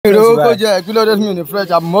You know,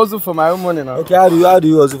 I'm hustle for my own money now. Okay, how do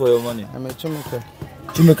you hustle for your money? I'm a chummaker.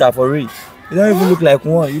 Chummaker for real? You don't even look like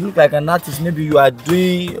one. You look like an artist. Maybe you are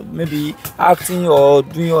doing maybe acting or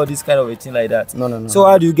doing all this kind of a thing like that. No. So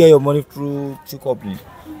how do you get your money through company?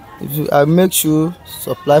 I make sure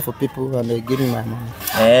supply for people and they give me my money.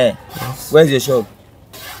 Yes. Where's your shop?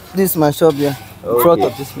 This is my shop here. Okay. In front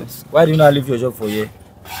of this place. Why do you not leave your shop for here?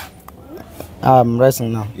 I'm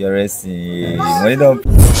resting now. You're resting. Money don't.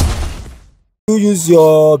 You use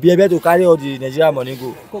your behavior to carry all the Nigerian money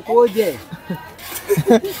go. I'm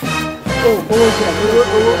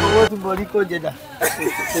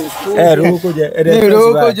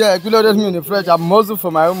hustle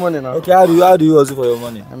for my own money now. Okay, how do you hustle for your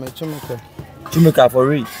money? I'm a chummaker. Chummaker for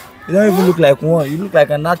real? You don't even look like one. You look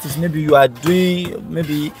like an artist. Maybe you are doing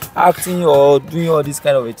maybe acting or doing all this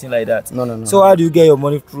kind of a thing like that. No. So how do you get your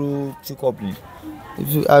money through company?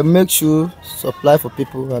 I make sure supply for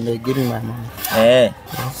people and they give me my money.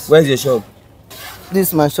 Yes. Where's your shop? This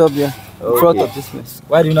is my shop here. In front of this place.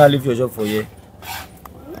 Why do you not leave your shop for here?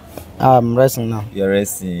 I'm resting now. You're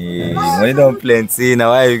resting. Money don't plenty. Now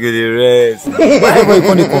why are you going to rest? Why everybody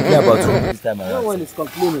going to complain about you this time around? No one is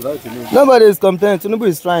complaining about you. Nobody is complaining. Nobody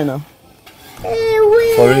is trying now.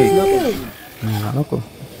 For real? No.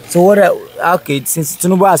 So what? Okay, since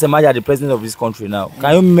Tinubu has emerged as the president of this country now,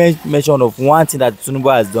 can you mention of one thing that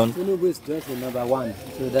Tinubu has done? Tinubu is just the number one.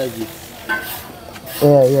 So that's it.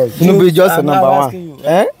 Yeah. Tinubu is just the number one.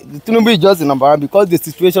 Tinubu is just the number one because the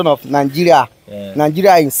situation of Nigeria,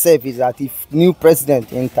 Nigeria itself is that if new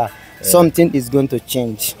president enter, something is going to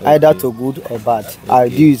change, either to good or bad. Our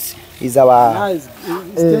views is our it's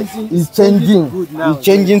changing. It's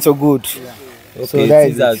changing to good. Okay, so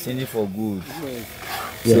things are changing for good.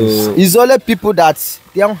 Yes. So it's only people that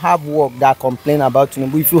don't have work that complain about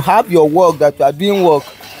Tinubu. If you have your work, that you are doing work,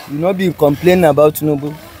 you not be complaining about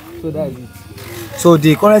Tinubu. So that's it. So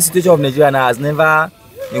the current situation of Nigeria now has never,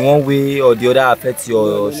 in one way or the other, affects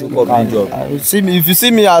your shoe company job. If you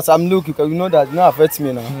see me as I'm looking, you know that it not affects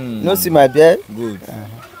me now. You don't see my beard. Good.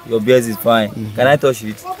 Your beard is fine. Can I touch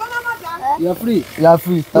it? You're free. You're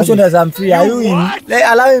free. Which one does I'm free? Are you in?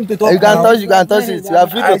 Allow him to talk. You can touch it. You are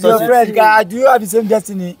free to touch your friend, do you have the same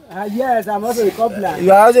destiny? Yes, I'm also a cobbler.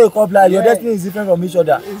 You are also a cobbler. Your destiny is different from each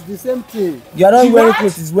other. It's the same thing. You are not wearing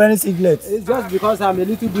clothes, he's wearing singlets. It's just because I'm a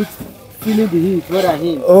little bit feeling the heat more than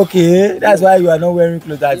him. Okay, that's why you are not wearing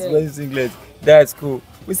clothes, that's wearing singlets. That's cool.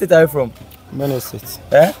 Which state are you from? Benue State.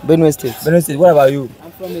 Benue State. Benue State. What about you?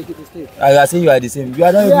 I'm from Ekiti State. I are saying you are the same. You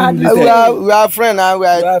are not even related. We are friends now. We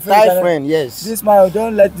are tight friends. Yes. This man,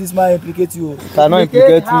 don't let this man implicate you. He cannot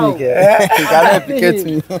implicate me. He cannot implicate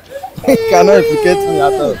me. He cannot implicate me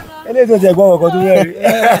at all.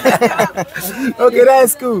 Okay,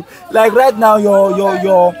 that's cool. Like right now,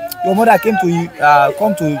 your mother came to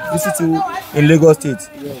come to visit you in Lagos State.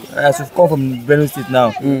 As you've come from Benue State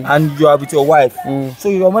now, and you are with your wife. So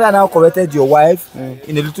your mother now corrected your wife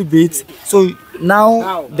in a little bit. So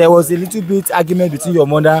now there was a little bit argument between your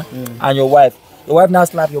mother and your wife. Your wife now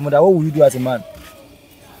slapped your mother. What will you do as a man?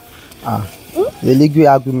 The legal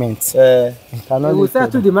argument. We will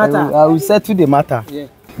settle the matter. I will settle the matter. Yeah.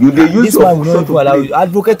 This man will not allow you.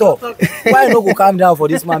 Advocate, why not go calm down for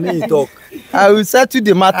this man? May he talk. I will settle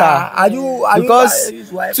the matter. Because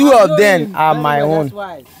two of them are my own.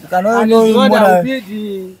 You cannot know him more than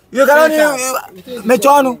you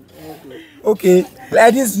cannot know. Okay,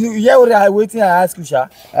 like this, you hear what I waiting. I ask you, Sha.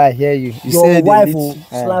 I hear you. Your wife will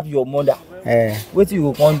slap your mother. What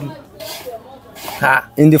you go do?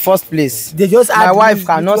 In the first place, my wife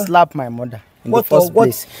cannot slap my mother. In the first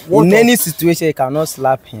place, in any situation, you cannot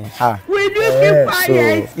slap him. So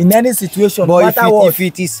in any situation, but if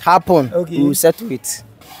it is happen, we will settle it.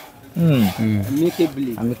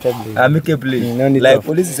 Amicably. Like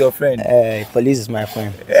police is your friend. Police is my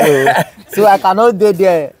friend. So I cannot go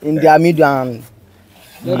there in their middle and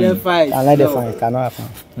let them fight. And let them fight. It cannot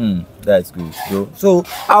happen. That's good, bro. So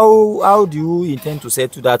how do you intend to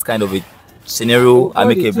settle that kind of a scenario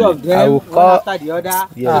amicably? I will call after the other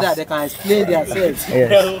so that they can explain themselves.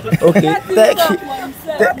 Yes. Okay.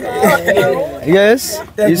 Yes.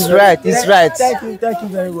 It's right. It's right. Thank you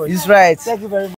very much. It's right. Thank you very much.